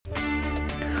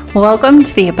Welcome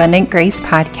to the Abundant Grace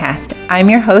Podcast. I'm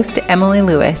your host, Emily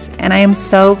Lewis, and I am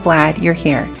so glad you're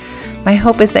here. My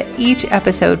hope is that each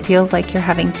episode feels like you're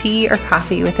having tea or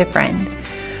coffee with a friend.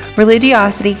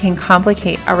 Religiosity can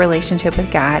complicate our relationship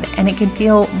with God, and it can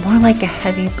feel more like a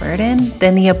heavy burden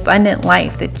than the abundant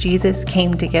life that Jesus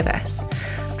came to give us.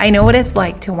 I know what it's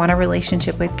like to want a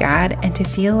relationship with God and to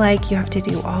feel like you have to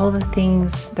do all the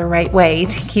things the right way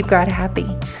to keep God happy.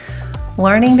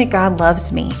 Learning that God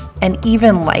loves me and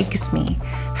even likes me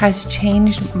has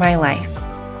changed my life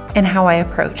and how I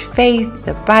approach faith,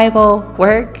 the Bible,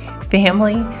 work,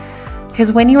 family.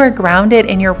 Because when you are grounded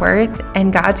in your worth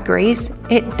and God's grace,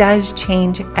 it does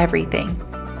change everything.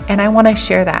 And I want to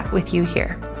share that with you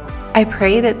here. I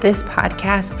pray that this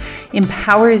podcast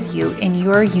empowers you in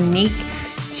your unique,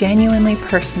 genuinely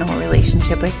personal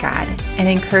relationship with God and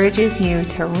encourages you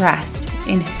to rest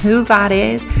in who God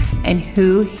is and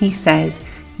who He says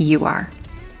you are.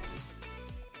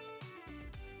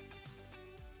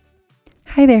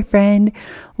 Hi there, friend.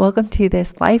 Welcome to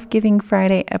this Life-Giving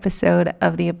Friday episode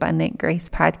of the Abundant Grace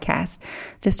Podcast.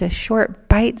 Just a short,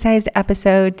 bite-sized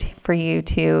episode for you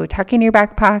to tuck in your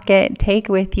back pocket, take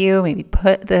with you, maybe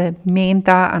put the main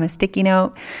thought on a sticky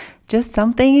note. Just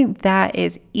something that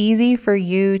is easy for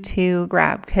you to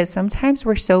grab, because sometimes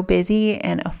we're so busy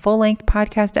and a full-length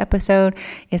podcast episode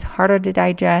is harder to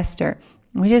digest, or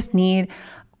we just need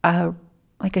a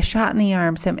shot in the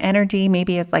arm, some energy.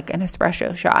 Maybe it's like an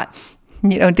espresso shot,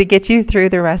 to get you through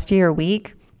the rest of your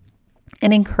week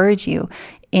and encourage you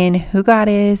in who God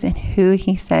is and who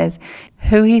He says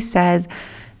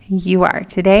you are.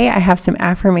 Today, I have some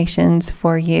affirmations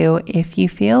for you. If you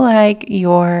feel like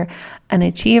you're an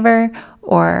achiever,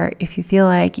 or if you feel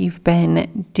like you've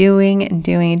been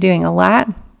doing a lot,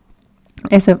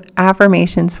 there's some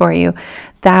affirmations for you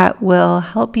that will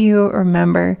help you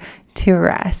remember to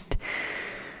rest.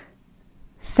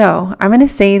 So I'm going to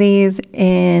say these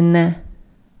in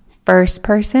first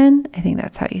person. I think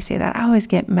that's how you say that. I always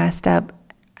get messed up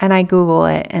and I Google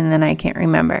it and then I can't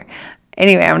remember.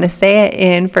 Anyway, I'm going to say it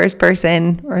in first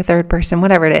person or third person,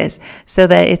 whatever it is, so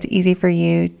that it's easy for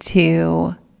you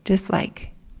to just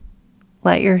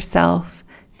let yourself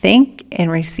think and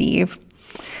receive.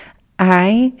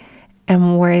 I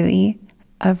am worthy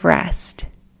of rest.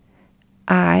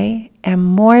 I am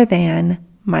more than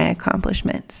my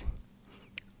accomplishments.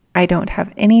 I don't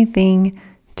have anything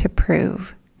to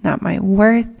prove, not my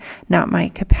worth, not my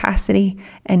capacity,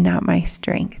 and not my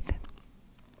strength.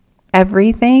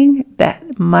 Everything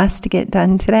that must get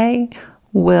done today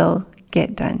will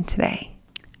get done today.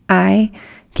 I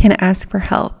can ask for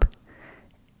help,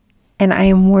 and I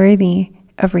am worthy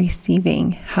of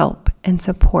receiving help and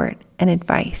support and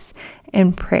advice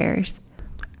and prayers.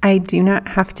 I do not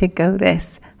have to go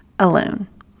this alone.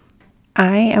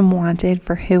 I am wanted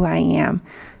for who I am,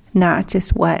 not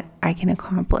just what I can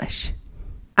accomplish.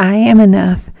 I am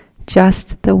enough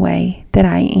just the way that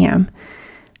I am.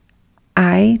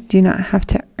 I do not have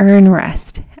to earn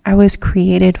rest. I was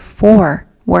created for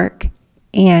work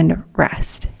and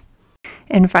rest.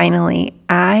 And finally,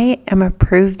 I am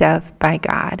approved of by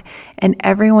God, and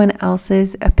everyone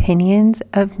else's opinions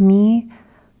of me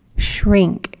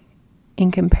shrink in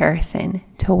comparison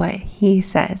to what He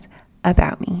says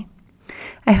about me.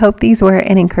 I hope these were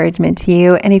an encouragement to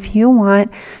you. And if you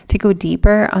want to go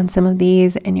deeper on some of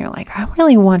these and you're like, I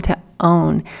really want to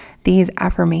own these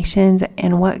affirmations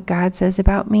and what God says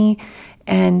about me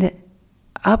and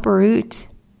uproot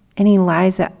any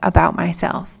lies about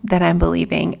myself that I'm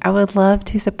believing, I would love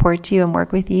to support you and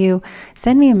work with you.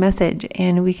 Send me a message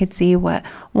and we could see what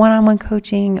one-on-one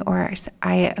coaching, or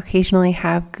I occasionally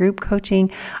have group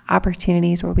coaching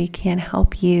opportunities where we can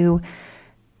help you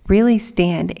really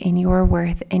stand in your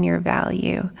worth and your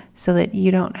value so that you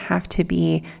don't have to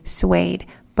be swayed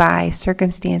by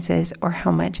circumstances or how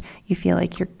much you feel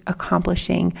like you're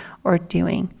accomplishing or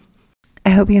doing. I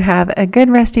hope you have a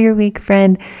good rest of your week,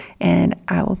 friend, and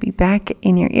I will be back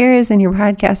in your ears and your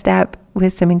podcast app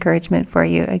with some encouragement for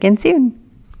you again soon.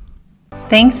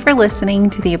 Thanks for listening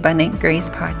to the Abundant Grace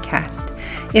Podcast.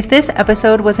 If this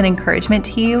episode was an encouragement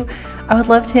to you, I would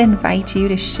love to invite you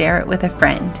to share it with a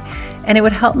friend. And it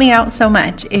would help me out so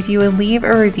much if you would leave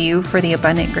a review for the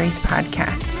Abundant Grace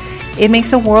Podcast. It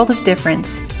makes a world of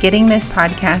difference getting this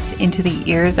podcast into the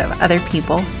ears of other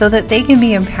people so that they can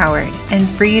be empowered and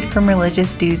freed from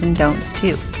religious do's and don'ts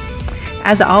too.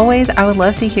 As always, I would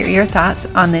love to hear your thoughts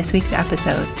on this week's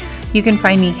episode. You can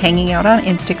find me hanging out on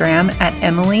Instagram at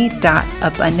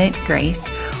emily.abundantgrace,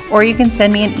 or you can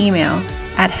send me an email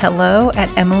at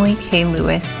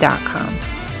hello@emilykLewis.com.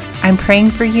 I'm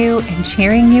praying for you and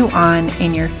cheering you on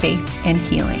in your faith and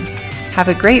healing. Have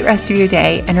a great rest of your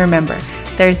day, and remember,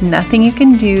 There's nothing you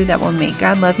can do that will make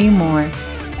God love you more,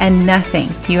 and nothing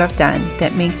you have done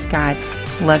that makes God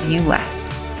love you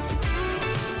less.